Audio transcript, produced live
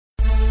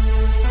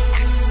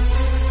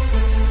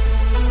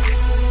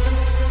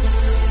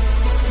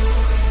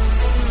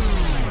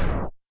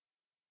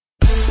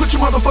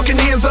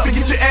hands up and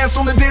get your ass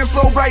on the dance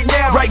floor right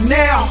now. Right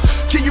now.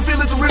 Can you feel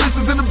it? The realest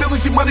is in the building.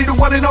 See money, the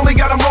one and only,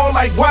 got them all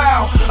like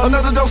wow.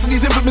 Another dose of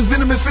these infamous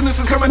venomous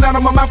sentences coming out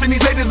of my mouth, and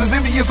these haters is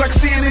envious. I can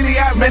see it in the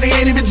eyes, man, they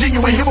ain't even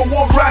genuine. Hear my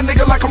war cry,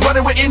 nigga, like I'm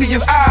running with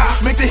Indians.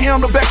 Make the hair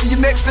on the back of your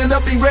neck stand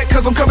up erect,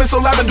 cause I'm coming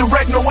so live and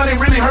direct. No one ain't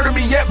really heard of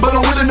me yet, but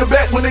I'm willing to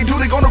bet when they do,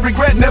 they gonna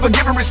regret never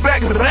giving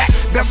respect.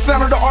 That's the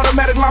sound of the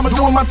automatic llama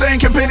doing my thing,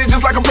 campaigning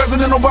just like I'm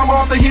President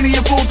Obama off the Henny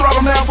and full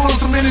throttle now, full of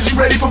some energy,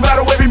 ready for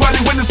battle. Everybody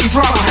witness the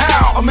drama.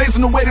 How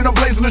amazing the way that I'm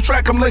blazing the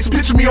track, I'm lacing.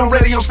 Picture me on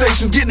radio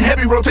stations, getting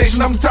heavy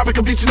rotation. I'm the topic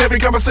of each and every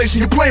conversation.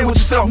 You're playing with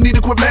yourself, need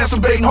to quit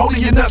masturbating,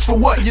 holding your nuts for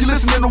what? You're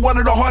listening to one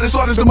of the hardest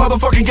artists the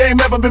motherfucking game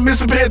ever been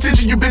missing. Pay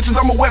attention, you bitches,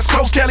 I'm a West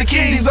Coast Cali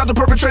king. These other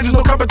perpetrators,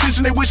 no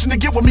competition, they wishing to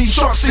get with me.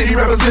 Shark City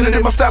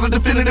representative, my style is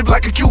definitive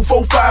like a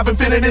Q45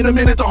 infinite. In a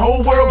minute, the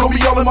whole world gonna be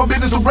all in my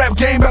business. The rap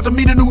game about to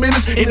meet a new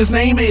menace, and his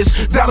name is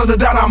Dollar the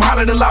Dollar. I'm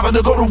hotter than lava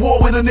to go to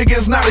war with a nigga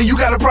is not. You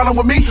got a problem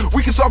with me?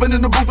 We can solve it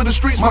in the booth of the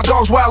streets. My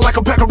dog's wild like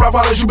a pack of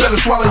Rottweilers. You better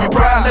swallow your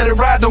pride, let it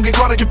ride. Don't get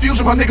caught in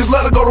confusion. My niggas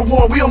love to go to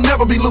war. We'll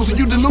never be losing.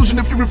 You delusion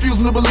if you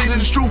refusing to believe that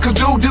it's true. Cause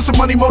dude, this a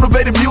money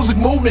motivated music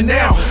movement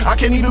now. I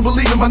can't even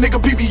believe it. My nigga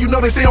PP, you know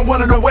they say I'm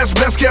one of the West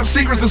best kept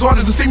secrets. It's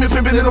harder to see me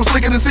pimping and I'm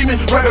slicker than semen.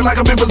 Rapping like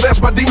I've been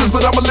possessed by demons,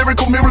 but I'm a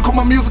lyrical miracle.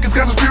 My music is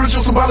kind of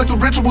spiritual, symbolic to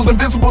rituals,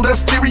 invincible.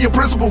 That's theory and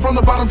principle. From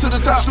the bottom to the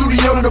top,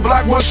 studio to the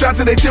block, one shot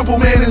to their temple,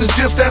 man, and it's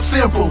just that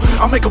simple.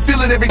 I make a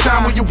feeling every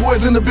time when your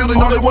boys in the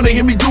building. All they wanna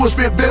hear me do is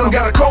spit bill.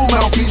 Got a cold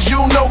mouthpiece. You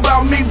don't know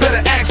about me,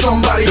 better ask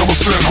somebody. I'ma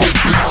send hope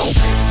beats.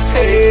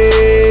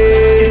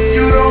 Hey,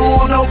 you don't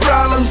want no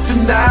problems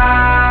tonight.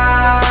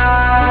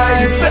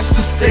 You best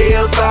to stay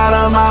up out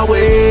of my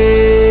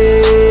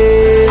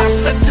way. I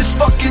set this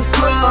fucking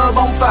club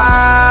on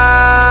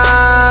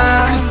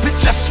fire. Cause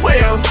bitch, I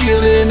swear I'm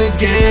killing the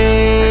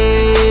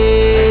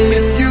game.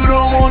 If you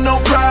don't want no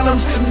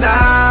problems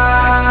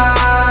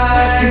tonight,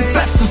 you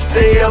best to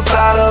stay up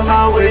out of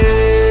my way.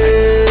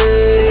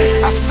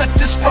 I set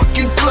this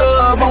fucking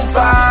club on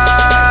fire.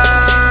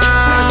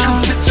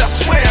 Cause bitch, I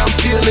swear I'm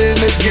killing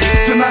the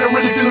game. Tonight I'm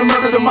ready to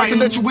murder the mic and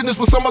let you witness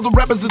what some other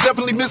rappers are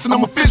definitely missing.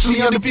 I'm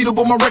officially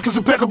undefeatable, my record's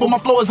impeccable, my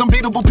flow is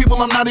unbeatable.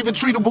 People, I'm not even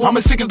treatable. I'm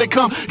as sick as they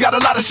come. Got a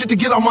lot of shit to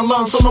get on my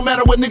lungs, so no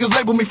matter what niggas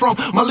label me from,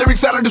 my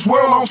lyrics out of this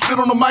world. I don't spit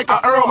on the mic, I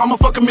Earl. I'm a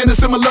fucking menace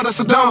similar to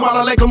Saddam. While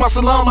I lay on my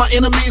salam, my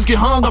enemies get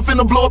hung. I'm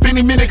finna blow up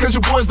any minute cause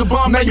your boy's the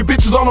bum. Now your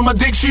bitch is all on my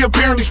dick, she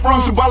apparently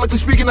sprung. Symbolically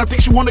speaking, I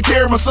think she wanna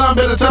carry my son.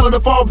 Better tell her to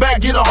fall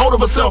back, get a hold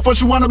of herself, or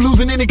she wind up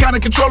losing any kind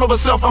of control of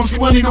herself. I'm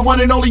C-Money, the one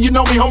and only, you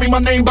know me, homie, my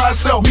name by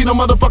itself. Be the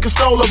motherfucking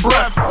stole her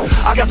breath.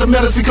 I got the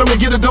medicine, come and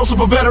get a dose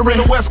of a veteran.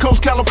 The West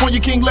Coast, California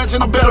king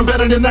legend. I bet I'm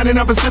better than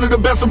 99% of the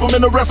best of them,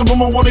 and the rest of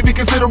them I won't even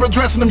consider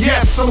addressing them.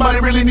 Yes, somebody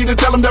really need to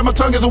tell them that my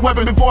tongue is a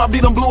weapon. Before I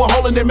beat them, blew a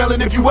hole in their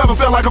melon. If you ever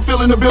felt like I'm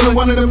feeling the building,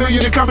 1 in a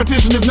million, the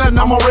competition is nothing.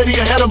 I'm already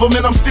ahead of them,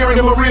 and I'm staring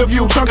in my rear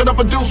view, chunking up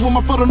a deuce with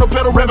my foot on the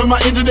pedal, revving my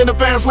engine in the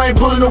fast lane,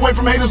 pulling away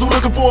from haters who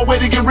looking for a way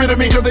to get rid of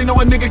me, cause they know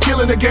a nigga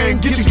killing the game.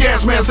 Get your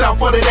gas mask out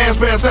for that ass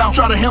pass out.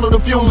 Try to handle the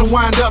fumes and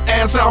wind up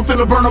ass out. I'm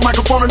finna burn a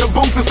microphone in the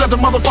booth and set the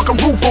motherfucking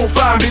roof on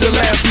fire. Be the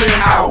last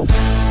man out.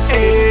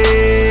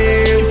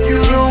 Hey,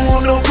 you don't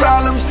want no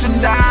problems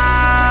tonight.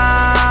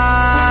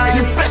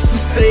 You best to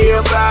stay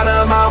up out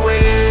of my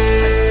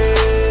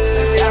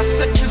way. I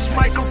set this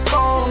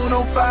microphone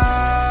on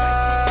fire.